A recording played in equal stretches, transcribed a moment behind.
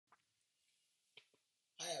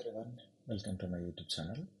everyone, welcome to my YouTube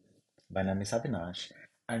channel. My name is Avinash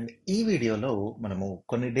and ఈ వీడియోలో మనము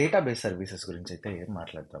కొన్ని డేటాబేస్ సర్వీసెస్ గురించి అయితే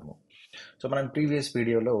మాట్లాడతాము. సో మనం ప్రీవియస్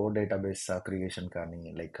వీడియోలో డేటాబేస్ క్రియేషన్ కానీ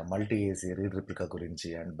like multi AG read replica గురించి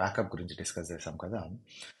అండ్ బ్యాకప్ గురించి డిస్కస్ చేసాం కదా.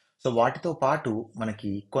 సో వాటితో పాటు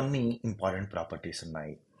మనకి కొన్ని ఇంపార్టెంట్ ప్రాపర్టీస్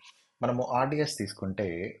ఉన్నాయి. మనము ఆర్డిఎస్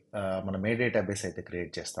తీసుకుంటే మనం ఏ డేటాబేస్ అయితే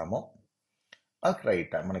క్రియేట్ చేస్తామో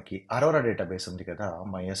రైట్ మనకి అరోరా డేటాబేస్ ఉంది కదా,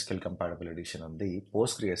 మైఎస్క్యూఎల్ కంపాటబుల్ ఎడిషన్ ఉంది,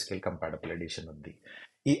 పోస్ట్గ్రేస్క్యూఎల్ కంపాటబుల్ ఎడిషన్ ఉంది.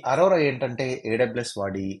 ఈ అరోరా ఏంటంటే ఏడబ్ల్యూఎస్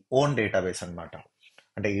వాడి ఓన్ డేటాబేస్ అన్నమాట.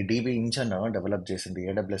 అంటే ఈ డీబీ ఇంజన్ డెవలప్ చేసింది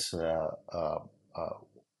ఏడబ్ల్యూఎస్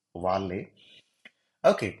వాళ్ళే.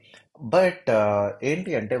 ఓకే, బట్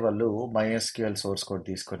ఏంటి అంటే వాళ్ళు మైఎస్క్యూఎల్ సోర్స్ కోడ్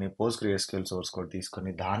తీసుకొని పోస్ట్గ్రేస్క్యూఎల్ సోర్స్ కోడ్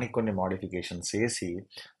తీసుకొని దానికి కొన్ని మోడిఫికేషన్స్ చేసి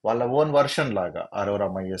వాళ్ళ ఓన్ వర్షన్ లాగా అరోరా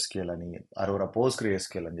మైఎస్క్యూఎల్ అని అరోరా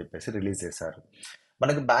పోస్ట్గ్రేస్క్యూఎల్ అని చెప్పేసి రిలీజ్ చేశారు.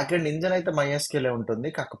 మనకి బ్యాక్ ఎండ్ ఇంజన్ అయితే మైఎస్క్యూఎల్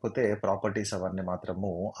ఉంటుంది, కాకపోతే ప్రాపర్టీస్ అవన్నీ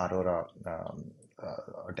మాత్రము అరోరా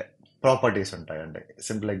అంటే ప్రాపర్టీస్ ఉంటాయి. అంటే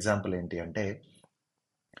సింపుల్ ఎగ్జాంపుల్ ఏంటి అంటే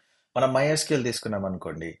మనం మైఎస్క్యూఎల్ తీసుకున్నాం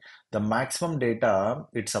అనుకోండి, the maximum data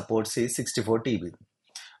it supports 64 TB.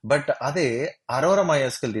 But అదే అరోరా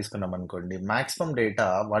మైఎస్క్యూఎల్ తీసుకున్నాం అనుకోండి, మాక్సిమం డేటా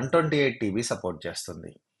 128 టీబీ సపోర్ట్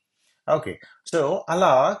చేస్తుంది. ఓకే, సో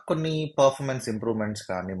అలా కొన్ని పర్ఫార్మెన్స్ ఇంప్రూవ్మెంట్స్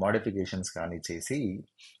కానీ మోడిఫికేషన్స్ కానీ చేసి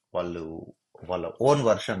వాళ్ళు వాళ్ళ ఓన్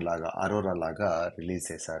వర్షన్ లాగా అరోరా లాగా రిలీజ్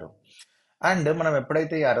చేశారు. అండ్ మనం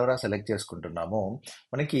ఎప్పుడైతే ఈ అరోరా సెలెక్ట్ చేసుకుంటున్నామో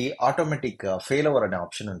మనకి ఆటోమేటిక్ ఫెయిల్ ఓవర్ అనే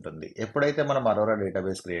ఆప్షన్ ఉంటుంది. ఎప్పుడైతే మనం అరోరా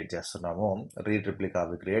డేటాబేస్ క్రియేట్ చేస్తున్నామో రీడ్ రిప్లికా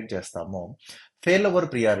అవి క్రియేట్ చేస్తామో ఫెయిల్ ఓవర్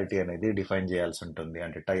ప్రియారిటీ అనేది డిఫైన్ చేయాల్సి ఉంటుంది.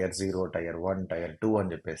 అంటే టైర్ 0, టైర్ 1, టైర్ 2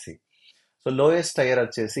 అని చెప్పేసి. సో లోయెస్ట్ టైర్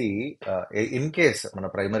వచ్చేసి ఇన్ కేస్ మన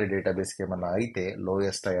ప్రైమరీ డేటాబేస్కి ఏమన్నా అయితే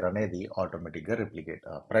లోయెస్ట్ టైర్ అనేది ఆటోమేటిక్గా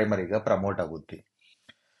ప్రైమరీగా ప్రమోట్ అవుద్ది.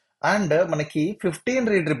 అండ్ మనకి 15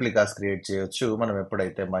 రీడ్ రిప్లికాస్ క్రియేట్ చేయొచ్చు మనం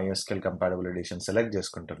ఎప్పుడైతే MySQL compatible edition select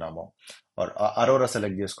చేసుకుంటున్నామో are Arora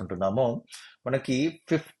select చేసుకుంటున్నామో మనకి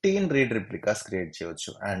 15 రీడ్ రిప్లికాస్ క్రియేట్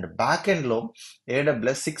చేయొచ్చు. అండ్ బ్యాక్ ఎండ్ లో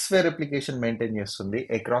ఏడబ్ల్యూఎస్ 6-వే రిప్లికేషన్ మెయింటైన్ చేస్తుంది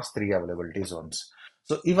అక్రాస్ 3 అవైలబిలిటీ జోన్స్.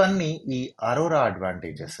 సో ఇవన్నీ ఈ Arora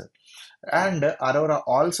advantages. And Arora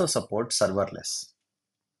also support serverless.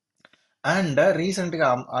 And రీసెంట్గా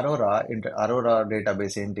అరోరా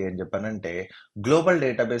డేటాబేస్ ఏంటి అని చెప్పానంటే గ్లోబల్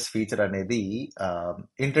డేటాబేస్ ఫీచర్ అనేది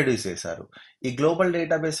ఇంట్రడ్యూస్ చేశారు. ఈ గ్లోబల్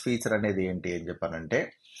డేటాబేస్ ఫీచర్ అనేది ఏంటి అని చెప్పానంటే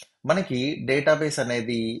మనకి డేటాబేస్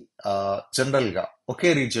అనేది జనరల్గా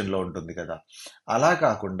ఒకే రీజియన్లో ఉంటుంది కదా. అలా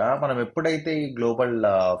కాకుండా మనం ఎప్పుడైతే ఈ గ్లోబల్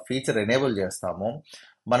ఫీచర్ ఎనేబుల్ చేస్తామో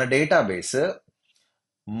మన డేటాబేస్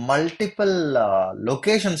మల్టిపుల్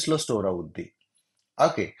లొకేషన్స్లో స్టోర్ అవుద్ది.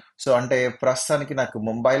 ఓకే, సో అంటే ప్రస్తుతానికి నాకు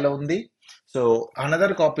ముంబైలో ఉంది, సో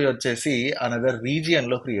అనదర్ కాపీ వచ్చేసి అనదర్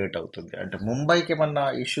రీజియన్లో క్రియేట్ అవుతుంది. అంటే ముంబైకి ఏమన్నా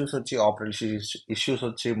ఇష్యూస్ వచ్చి ఆపరేషన్ ఇష్యూస్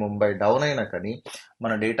వచ్చి ముంబై డౌన్ అయినా కానీ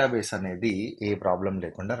మన డేటాబేస్ అనేది ఏ ప్రాబ్లం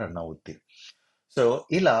లేకుండా రన్ అవుద్ది. సో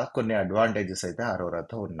ఇలా కొన్ని అడ్వాంటేజెస్ అయితే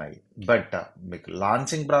అరోరాతో ఉన్నాయి. బట్ మీకు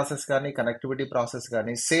లాంచింగ్ ప్రాసెస్ కానీ కనెక్టివిటీ ప్రాసెస్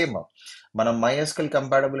కానీ సేమ్. మనం మైఎస్క్యూఎల్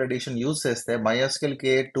కంపాటబుల్ ఎడిషన్ యూజ్ చేస్తే మైఎస్క్యూఎల్కి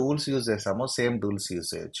ఏ టూల్స్ యూజ్ చేస్తామో సేమ్ టూల్స్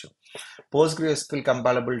యూజ్ చేయొచ్చు. పోస్ట్గ్రేస్క్యూఎల్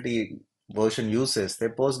కంపాటబిలిటీ వర్షన్ యూజ్ చేస్తే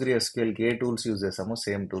పోస్ట్గ్రేస్క్యూఎల్కి ఏ టూల్స్ యూజ్ చేస్తామో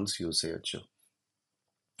సేమ్ టూల్స్ యూజ్ చేయొచ్చు.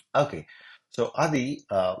 ఓకే, సో అది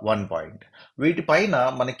 1 పాయింట్. వీటిపైన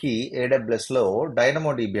మనకి ఏడబ్ల్యూఎస్లో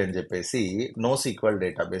డైనమోడిబి అని చెప్పేసి NoSQL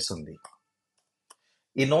డేటాబేస్ ఉంది.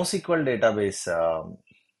 ఈ NoSQL డేటాబేస్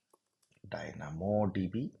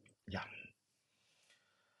డైనమోడిబి, యా.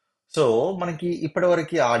 సో మనకి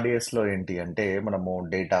ఇప్పటివరకు ఆర్డిఎస్లో ఏంటి అంటే మనము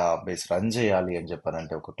డేటాబేస్ రన్ చేయాలి అని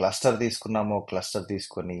చెప్పానంటే ఒక క్లస్టర్ తీసుకున్నాము. క్లస్టర్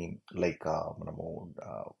తీసుకొని లైక్ మనము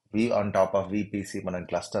ఆన్ టాప్ ఆఫ్ విపిసి మనం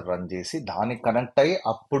క్లస్టర్ రన్ చేసి దానికి కనెక్ట్ అయ్యి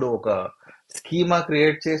అప్పుడు ఒక స్కీమా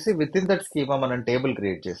క్రియేట్ చేసి విత్ ఇన్ దట్ స్కీమా మనం టేబుల్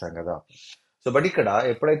క్రియేట్ చేసాం కదా. సో బట్ ఇక్కడ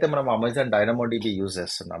ఎప్పుడైతే మనం అమెజాన్ డైనమోడిబి యూజ్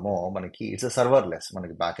చేస్తున్నామో మనకి ఇట్స్ సర్వర్లెస్,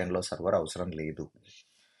 మనకి బ్యాక్ ఎండ్లో సర్వర్ అవసరం లేదు.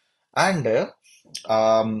 And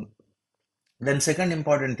then second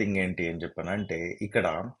important thing ఏంటి అని చెప్పానంటే ఇక్కడ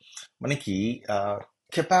మనకి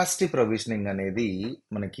కెపాసిటీ ప్రొవిజనింగ్ అనేది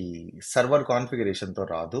మనకి సర్వర్ కాన్ఫిగరేషన్తో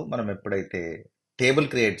రాదు. మనం ఎప్పుడైతే టేబుల్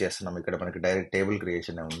క్రియేట్ చేస్తున్నాం ఇక్కడ మనకి డైరెక్ట్ టేబుల్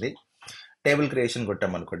క్రియేషన్ ఉంది. టేబుల్ క్రియేషన్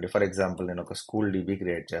కొట్టామనుకోండి, ఫర్ ఎగ్జాంపుల్ నేను ఒక స్కూల్ డీబీ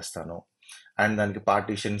క్రియేట్ చేస్తాను అండ్ దానికి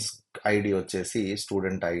పార్టీషన్స్ ఐడి వచ్చేసి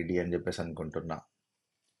స్టూడెంట్ ఐడి అని చెప్పేసి అనుకుంటున్నా.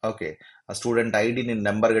 ఓకే, ఆ స్టూడెంట్ ఐడిని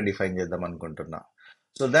నెంబర్గా డిఫైన్ చేద్దాం అనుకుంటున్నా.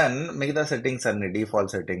 సో దెన్ మిగతా సెట్టింగ్స్ అన్ని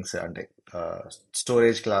డిఫాల్ట్ సెట్టింగ్స్ అంటే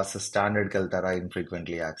స్టోరేజ్ క్లాస్ స్టాండర్డ్కి వెళ్తారా,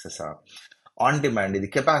 ఇన్ఫ్రీక్వెంట్లీ యాక్సెసా, ఆన్ డిమాండ్, ఇది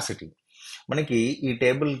కెపాసిటీ. మనకి ఈ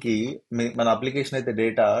టేబుల్కి మన అప్లికేషన్ అయితే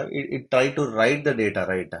data it try to right the data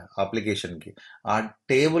right అప్లికేషన్కి. ఆ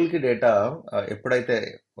టేబుల్కి డేటా ఎప్పుడైతే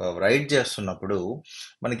రైట్ చేస్తున్నప్పుడు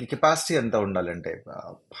మనకి కెపాసిటీ ఎంత ఉండాలంటే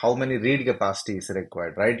how many read capacity is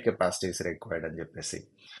required, right capacity is required అని చెప్పేసి.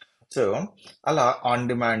 సో అలా ఆన్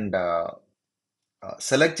డిమాండ్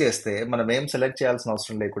సెలెక్ట్ చేస్తే మనం ఏం సెలెక్ట్ చేయాల్సిన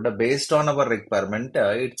అవసరం లేకుండా based on hour requirement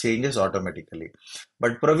it changes automatically.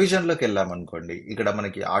 But ప్రొవిజన్లోకి వెళ్ళామనుకోండి, ఇక్కడ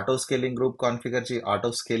మనకి ఆటో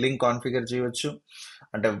స్కేలింగ్ కాన్ఫిగర్ చేయొచ్చు.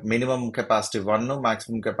 అంటే మినిమం కెపాసిటీ 1,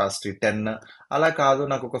 మాక్సిమం కెపాసిటీ 10. అలా కాదు,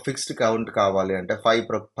 నాకు ఒక ఫిక్స్డ్ కౌంట్ కావాలి అంటే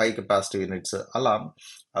 5 కెపాసిటీ యూనిట్స్, అలా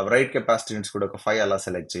రైట్ కెపాసిటీ యూనిట్స్ కూడా ఒక 5 అలా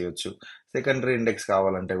సెలెక్ట్ చేయొచ్చు. సెకండరీ ఇండెక్స్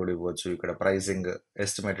కావాలంటే కూడా ఇవ్వచ్చు. ఇక్కడ ప్రైసింగ్,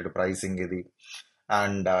 ఎస్టిమేటెడ్ ప్రైసింగ్ ఇది.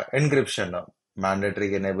 అండ్ ఎన్క్రిప్షన్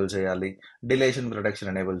మ్యాండేటరీగా ఎనేబుల్ చేయాలి, డిలేషన్ ప్రొటెక్షన్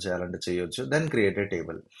ఎనేబుల్ చేయాలంటే చేయొచ్చు. Then create a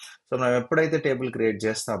table. So మనం ఎప్పుడైతే టేబుల్ క్రియేట్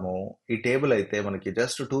చేస్తామో ఈ టేబుల్ అయితే మనకి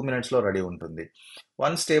జస్ట్ 2 minutes రెడీ ఉంటుంది.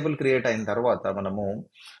 వన్స్ టేబుల్ క్రియేట్ అయిన తర్వాత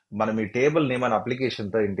మనం ఈ టేబుల్ని మన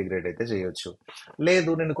అప్లికేషన్తో ఇంటిగ్రేట్ అయితే చేయొచ్చు. లేదు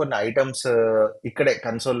నేను కొన్ని ఐటమ్స్ ఇక్కడే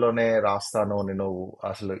కన్సోల్లోనే రాస్తాను, నేను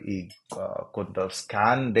అసలు ఈ కొంత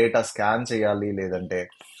డేటా స్కాన్ చేయాలి, లేదంటే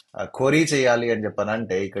క్వరీ చేయాలి అని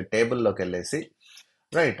చెప్పానంటే ఇక్కడ టేబుల్లోకి వెళ్ళేసి,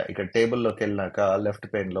 ఇక్కడ టేబుల్లోకి వెళ్ళినాక లెఫ్ట్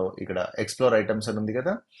లో ఇక్కడ ఎక్స్ప్లోర్ ఐటమ్స్ అని ఉంది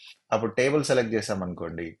కదా, అప్పుడు టేబుల్ సెలెక్ట్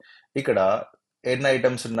చేసామనుకోండి, ఇక్కడ ఎన్ని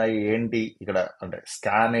ఐటమ్స్ ఉన్నాయి ఏంటి, ఇక్కడ అంటే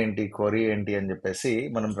స్కాన్ ఏంటి, క్వరీ ఏంటి అని చెప్పేసి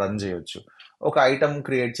మనం రన్ చేయొచ్చు. ఒక ఐటమ్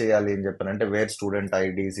క్రియేట్ చేయాలి అని చెప్పానంటే wear student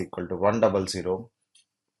ID is equal to 100,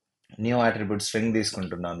 new attribute string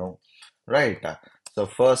తీసుకుంటున్నాను. Right. So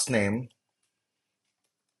first name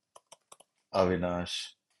Avinash,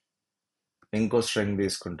 ఇంకో స్ట్రింగ్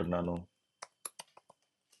తీసుకుంటున్నాను,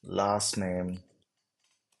 లాస్ట్ నేమ్.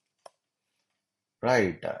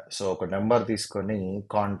 రైట్. సో ఒక నెంబర్ తీసుకొని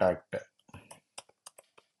కాంటాక్ట్.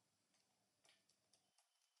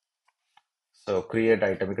 So create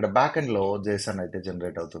item. ఇక్కడ బ్యాక్ ఎండ్ లో జేసన్ అయితే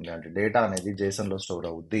జనరేట్ అవుతుంది, అంటే డేటా అనేది జేసన్ లో స్టోర్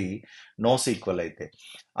అవుద్ది, నో సీక్వెల్ అయితే.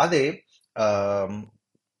 అదే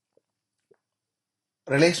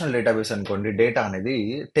రిలేషనల్ డేటాబేస్ అనుకోండి, డేటా అనేది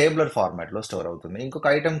టేబులర్ ఫార్మాట్ లో స్టోర్ అవుతుంది. ఇంకొక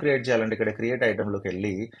ఐటమ్ క్రియేట్ చేయాలంటే ఇక్కడ క్రియేట్ ఐటమ్ లోకి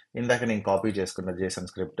వెళ్ళి ఇందాక నేను కాపీ చేసుకున్న జేసన్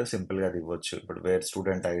స్క్రిప్ట్ సింపుల్ గా అది ఇవ్వచ్చు. ఇప్పుడు wear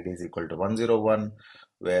student ID is equal to 101,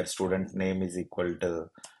 wear student name is equal to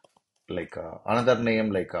like another name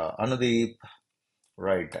like Anudeep.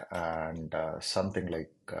 Right, and something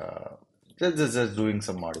like just doing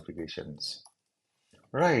some modifications.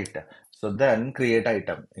 Right. So then create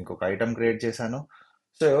item, ఇంకొక item create చేశాను.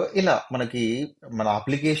 So ఇలా మనకి మన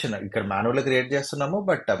application ఇక్కడ manual create చేస్తున్నాము,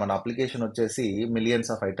 but మన application వచ్చేసి millions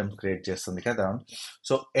of items create చేస్తుంది కదా.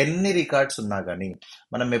 సో ఎన్ని రికార్డ్స్ ఉన్నా కానీ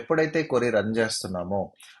మనం ఎప్పుడైతే క్వరీ రన్ చేస్తున్నామో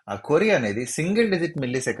ఆ క్వరీ అనేది single digit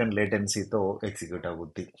milli second లేటెన్సీతో execute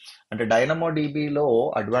అవుద్ది. అంటే డైనమో డీబీలో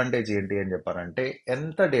అడ్వాంటేజ్ ఏంటి అని చెప్పారంటే,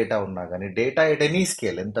 ఎంత డేటా ఉన్నా కానీ, డేటా ఎట్ ఎనీ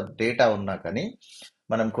స్కేల్ ఎంత డేటా ఉన్నా కానీ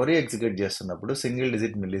మనం క్వరీ ఎగ్జిక్యూట్ చేస్తున్నప్పుడు single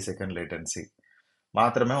digit milli second latency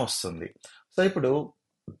మాత్రమే వస్తుంది. సో ఇప్పుడు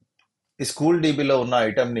ఈ స్కూల్ డీబీలో ఉన్న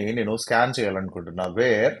ఐటమ్ని నేను స్కాన్ చేయాలనుకుంటున్నా,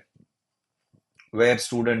 wear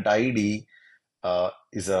student ID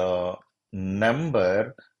is a number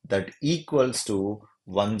that equals to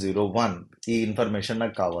 101. ఈ ఇన్ఫర్మేషన్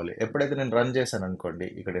నాకు కావాలి. ఎప్పుడైతే నేను రన్ చేశాను అనుకోండి,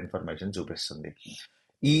 ఇక్కడ ఇన్ఫర్మేషన్ చూపిస్తుంది.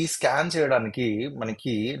 ఈ స్కాన్ చేయడానికి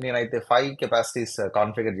మనకి నేనైతే 5 కెపాసిటీస్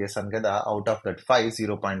కాన్ఫిగర్ చేశాను కదా, అవుట్ ఆఫ్ దట్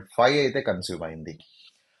 0.5 అయితే కన్స్యూమ్ అయింది.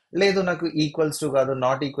 లేదు నాకు ఈక్వల్స్ టు కాదు,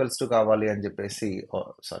 నాట్ ఈక్వల్స్ టు కావాలి అని చెప్పేసి,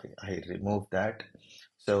 sorry I remove that.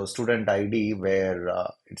 So student ID where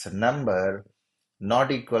it's a number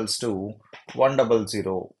not equals to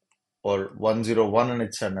 100 are 101 అని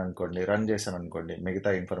ఇచ్చాను అనుకోండి, రన్ చేశాను అనుకోండి,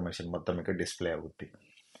 మిగతా ఇన్ఫర్మేషన్ మొత్తం ఇక్కడ డిస్ప్లే అవుద్ది.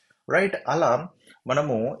 రైట్. అలా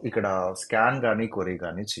మనము ఇక్కడ స్కాన్ కానీ క్వరీ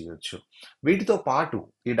కానీ చేయొచ్చు. వీటితో పాటు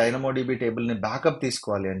ఈ డైనమోడిబి టేబుల్ని బ్యాకప్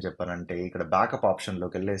తీసుకోవాలి అని చెప్పానంటే ఇక్కడ బ్యాకప్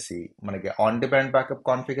ఆప్షన్లోకి వెళ్ళేసి మనకి ఆన్ డిమాండ్ బ్యాకప్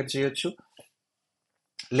కాన్ఫిగర్ చేయొచ్చు.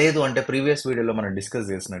 లేదు అంటే ప్రీవియస్ వీడియోలో మనం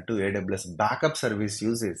డిస్కస్ చేసినట్టు AWS బ్యాకప్ సర్వీస్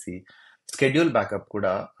యూజ్ చేసి స్కెడ్యూల్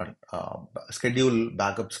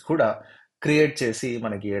బ్యాకప్స్ కూడా క్రియేట్ చేసి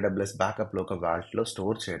మనకి AWS బ్యాకప్లో ఒక వాల్ట్లో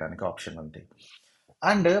స్టోర్ చేయడానికి ఆప్షన్ ఉంది.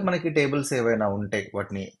 అండ్ మనకి టేబుల్స్ ఏవైనా ఉంటే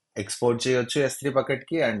వాటిని ఎక్స్పోర్ట్ చేయొచ్చు S3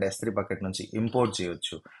 బకెట్కి, అండ్ S3 బకెట్ నుంచి ఇంపోర్ట్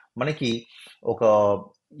చేయొచ్చు. మనకి ఒక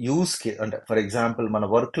యూస్కి అంటే ఫర్ ఎగ్జాంపుల్ మన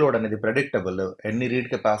వర్క్ లోడ్ అనేది ప్రెడిక్టబుల్, ఎన్ని రీడ్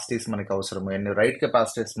కెపాసిటీస్ మనకి అవసరము, ఎన్ని రైట్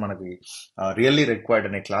కెపాసిటీస్ మనకి రియల్లీ రిక్వైర్డ్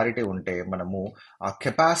అనే క్లారిటీ ఉంటే మనము ఆ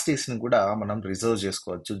కెపాసిటీస్ని కూడా మనం రిజర్వ్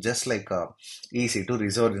చేసుకోవచ్చు, just like EC2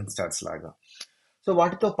 reserve instance లాగా. సో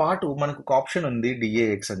వాటితో పాటు మనకు ఒక ఆప్షన్ ఉంది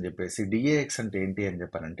DAX అని చెప్పేసి. DAX అంటే ఏంటి అని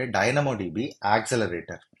చెప్పానంటే డైనమోడిబి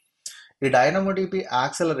యాక్సలరేటర్. ఈ డైనమోడిబి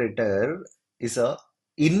accelerator is a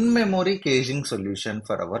in memory caging solution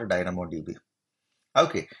for hour డైనమోడిబి.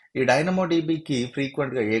 Okay. ఈ డైనమోడిబికి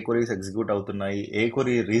ఫ్రీక్వెంట్‌గా ఏ క్వెరీస్ ఎగ్జిక్యూట్ అవుతున్నాయి, ఏ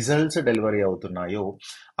క్వెరీ రిజల్ట్స్ డెలివరీ అవుతున్నాయో,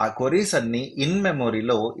 ఆ క్వెరీస్ అన్నీ ఇన్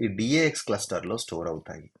మెమరీలో ఈ డిఏఎక్స్ క్లస్టర్‌లో స్టోర్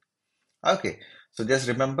అవుతాయి. Okay. So just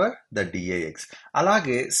remember the డిఏఎక్స్.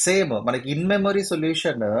 అలాగే సేమ్ మనకి ఇన్ మెమరీ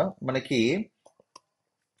సొల్యూషన్ మనకి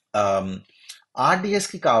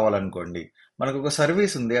ఆర్డిఎస్కి కావాలనుకోండి, మనకు ఒక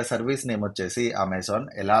సర్వీస్ ఉంది. ఆ సర్వీస్ నేమ్ వచ్చేసి అమెజాన్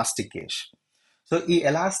ఎలాస్టిక్ కేష్. సో ఈ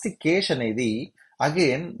ఎలాస్టిక్ కేష్ అనేది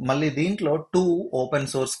అగైన్ మళ్ళీ దీంట్లో two open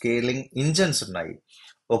source scaling engines ఉన్నాయి.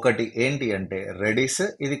 ఒకటి ఏంటి అంటే రెడిస్,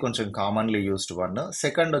 ఇది కొంచెం కామన్లీ యూస్డ్ వన్.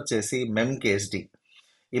 సెకండ్ వచ్చేసి మెమ్కేఎస్డి.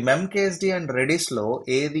 ఈ మెమ్కేఎస్డి అండ్ రెడిస్ లో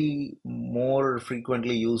ఏది మోర్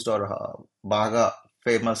ఫ్రీక్వెంట్లీ యూస్డ్ ఆర్ బాగా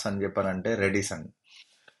ఫేమస్ అని చెప్పానంటే రెడిస్ అండి.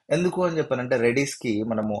 ఎందుకు అని చెప్పానంటే రెడిస్ కి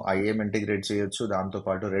మనము ఐఎం ఇంటిగ్రేట్ చేయొచ్చు,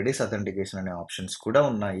 దాంతోపాటు రెడిస్ అథెంటికేషన్ అనే ఆప్షన్స్ కూడా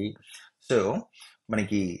ఉన్నాయి. సో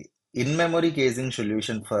మనకి in memory casing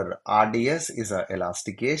solution for RDS is a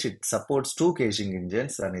elastic cache. It supports two caching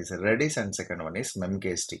engines, and is Redis and second one is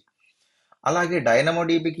memcached. అలాగే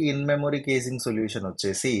డైనమోడిబికి ఇన్ మెమరీ కేసింగ్ సొల్యూషన్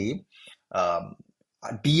వచ్చేసి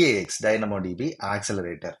డిఏఎక్స్, డైనమోడిబి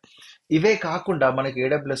accelerator. ఇవే కాకుండా మనకి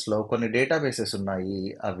AWS లో కొన్ని డేటాబేసెస్ ఉన్నాయి.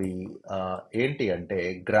 అవి ఏంటి అంటే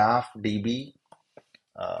గ్రాఫ్ డిబి,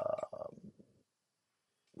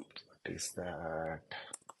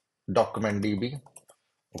 డాక్యుమెంట్ డిబి,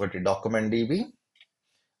 ఒకటి document dB,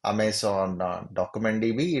 Amazon document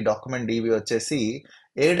dB. ఈ డాక్యుమెంట్ డిబి వచ్చేసి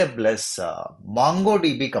AWS మాంగో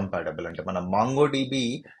డిబి కంపాటబుల్. అంటే మనం మాంగో డిబి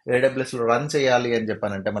AWS లో రన్ చేయాలి అని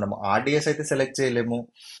చెప్పానంటే మనం RDS అయితే సెలెక్ట్ చేయలేము.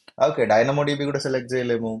 ఓకే, డైనమో డిబి కూడా సెలెక్ట్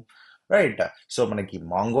చేయలేము, రైట్? సో మనకి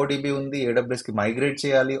మాంగో డిబి ఉంది, AWS కి మైగ్రేట్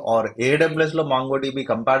చేయాలి, ఆర్ AWS లో మాంగో డిబి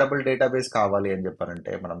కంపాటబుల్ డేటాబేస్ కావాలి అని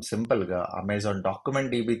చెప్పారంటే మనం సింపుల్ గా అమెజాన్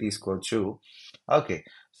డాక్యుమెంట్ డిబి తీసుకోవచ్చు. Okay.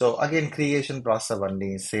 So again creation process అవన్నీ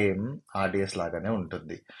సేమ్ RDS లాగానే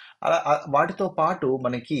ఉంటుంది. అలా వాటితో పాటు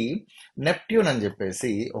మనకి నెప్ట్యూన్ అని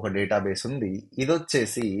చెప్పేసి ఒక డేటాబేస్ ఉంది. ఇది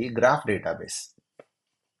వచ్చేసి గ్రాఫ్ డేటాబేస్.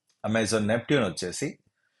 అమెజాన్ నెప్ట్యూన్ వచ్చేసి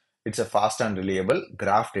it's a fast and reliable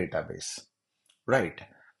graph database, right?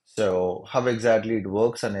 So how exactly it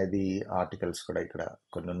works అనేది ఆర్టికల్స్ కూడా ఇక్కడ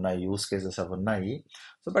కొన్ని ఉన్నాయి, యూస్ కేసెస్ అవి ఉన్నాయి.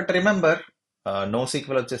 So but remember, no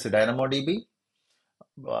sequel వచ్చేసి డైనమోడిబి,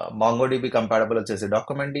 మాంగోడిబి కంపాటబుల్ వచ్చేసి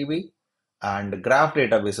document dB, and graph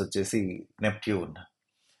database వచ్చేసి Neptune.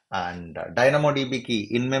 And డైనమోడిబికి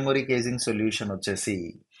in memory casing solution వచ్చేసి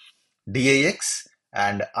డిఐఎక్స్,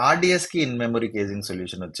 and ఆర్డిఎస్కి in memory casing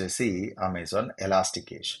solution వచ్చేసి అమెజాన్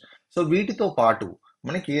ఎలాస్టికేష్. సో వీటితో పాటు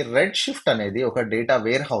మనకి రెడ్ షిఫ్ట్ అనేది ఒక డేటా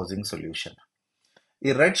వేర్ హౌసింగ్ సొల్యూషన్.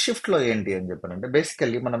 ఈ రెడ్ షిఫ్ట్ లో ఏంటి అని చెప్పానంటే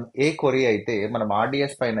బేసికల్లీ మనం ఏ క్వరీ అయితే మనం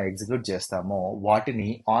RDS పైన ఎగ్జిక్యూట్ చేస్తామో వాటిని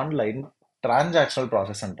ఆన్లైన్ ట్రాన్సాక్షనల్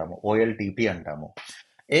ప్రాసెస్ అంటాము, OLTP అంటాము.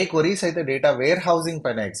 ఏ క్వరీస్ అయితే డేటా వేర్ హౌసింగ్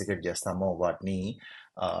పైన ఎగ్జిక్యూట్ చేస్తామో వాటిని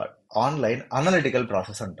ఆన్లైన్ అనలిటికల్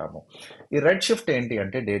ప్రాసెస్ అంటాము. ఈ రెడ్ షిఫ్ట్ ఏంటి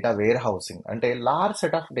అంటే డేటా వేర్ హౌసింగ్ అంటే లార్జ్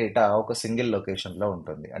సెట్ ఆఫ్ డేటా ఒక సింగిల్ లొకేషన్ లో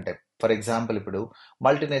ఉంటుంది. అంటే ఫర్ ఎగ్జాంపుల్ ఇప్పుడు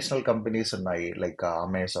మల్టీనేషనల్ కంపెనీస్ ఉన్నాయి, లైక్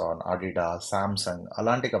అమెజాన్, అడిడాస్, సామ్సంగ్,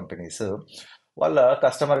 అలాంటి కంపెనీస్ వాళ్ళ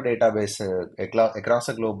customer database across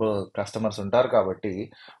the globe customers ఉంటారు కాబట్టి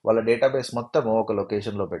వాళ్ళ డేటాబేస్ మొత్తం ఒక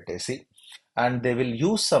లొకేషన్లో పెట్టేసి and they will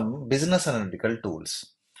use some business analytical tools,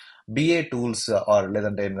 BA tools or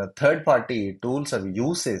లేదంటే థర్డ్ పార్టీ టూల్స్ అవి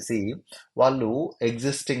యూస్ చేసి వాళ్ళు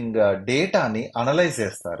ఎగ్జిస్టింగ్ డేటాని అనలైజ్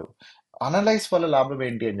చేస్తారు. అనలైజ్ వల్ల లాభం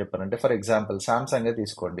ఏంటి అని చెప్పారంటే ఫర్ ఎగ్జాంపుల్ సామ్సంగ్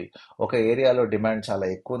తీసుకోండి. ఒక ఏరియాలో డిమాండ్ చాలా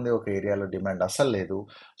ఎక్కువ ఉంది, ఒక ఏరియాలో డిమాండ్ అస్సలు లేదు.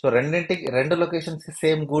 సో రెండు లొకేషన్స్ కి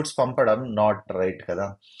సేమ్ గూడ్స్ పంపడం నాట్ రైట్ కదా.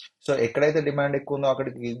 సో ఎక్కడైతే డిమాండ్ ఎక్కువ ఉందో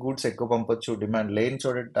అక్కడికి గూడ్స్ ఎక్కువ పంపొచ్చు, డిమాండ్ లేని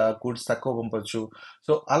చోట గూడ్స్ తక్కువ పంపొచ్చు.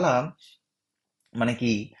 సో అలా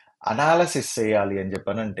మనకి అనాలసిస్ చేయాలి అని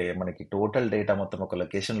చెప్పానంటే మనకి టోటల్ డేటా మొత్తం ఒక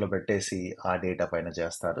లొకేషన్ లో పెట్టేసి ఆ డేటా పైన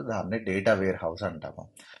చేస్తారు, దాన్ని డేటా వేర్ హౌస్ అంటాము.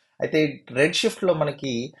 అయితే రెడ్ షిఫ్ట్ లో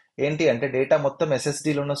మనకి ఏంటి అంటే డేటా మొత్తం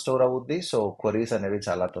SSDలోనే స్టోర్ అవుద్ది. సో క్వరీస్ అనేవి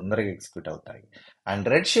చాలా తొందరగా ఎగ్జిక్యూట్ అవుతాయి. అండ్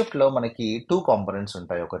రెడ్ షిఫ్ట్ లో మనకి టూ కాంపోనెంట్స్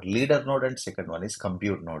ఉంటాయి, ఒకటి leader node and second one is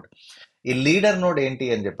compute node. ఈ లీడర్ నోడ్ ఏంటి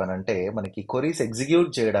అని చెప్పానంటే మనకి క్వరీస్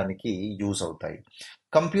ఎగ్జిక్యూట్ చేయడానికి యూస్ అవుతాయి.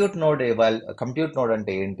 కంప్యూట్ నోడ్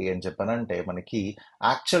అంటే ఏంటి అని చెప్పానంటే మనకి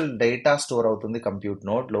యాక్చువల్ డేటా స్టోర్ అవుతుంది కంప్యూట్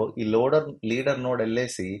నోడ్ లో. ఈ లీడర్ నోడ్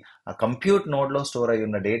వెళ్ళేసి ఆ కంప్యూట్ నోడ్ లో స్టోర్ అయి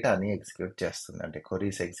ఉన్న డేటాని ఎగ్జిక్యూట్ చేస్తుంది, అంటే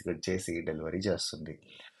క్వరీస్ ఎగ్జిక్యూట్ చేసి డెలివరీ చేస్తుంది.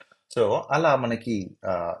 సో అలా మనకి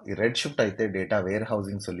ఈ రెడ్ షిఫ్ట్ అయితే data wear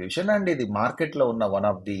housing solution, and ఇది మార్కెట్ లో ఉన్న one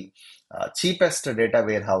of the cheapest data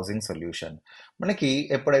wear housing solution. మనకి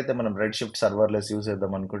ఎప్పుడైతే మనం రెడ్ షిఫ్ట్ సర్వర్లెస్ యూజ్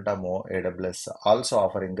చేద్దాం అనుకుంటామో AWS also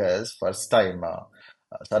offering us first time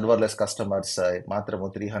serverless customers మాత్రము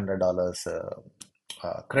 $300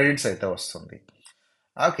 క్రెడిట్స్ అయితే వస్తుంది.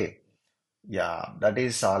 Okay, yeah, that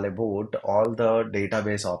is all about all the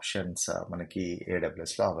database options మనకి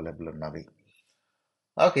AWS లో అవైలబుల్ ఉన్నవి.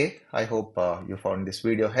 Okay, I hope you found this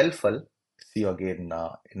video helpful. See you again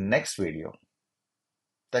in next video.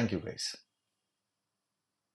 Thank you guys.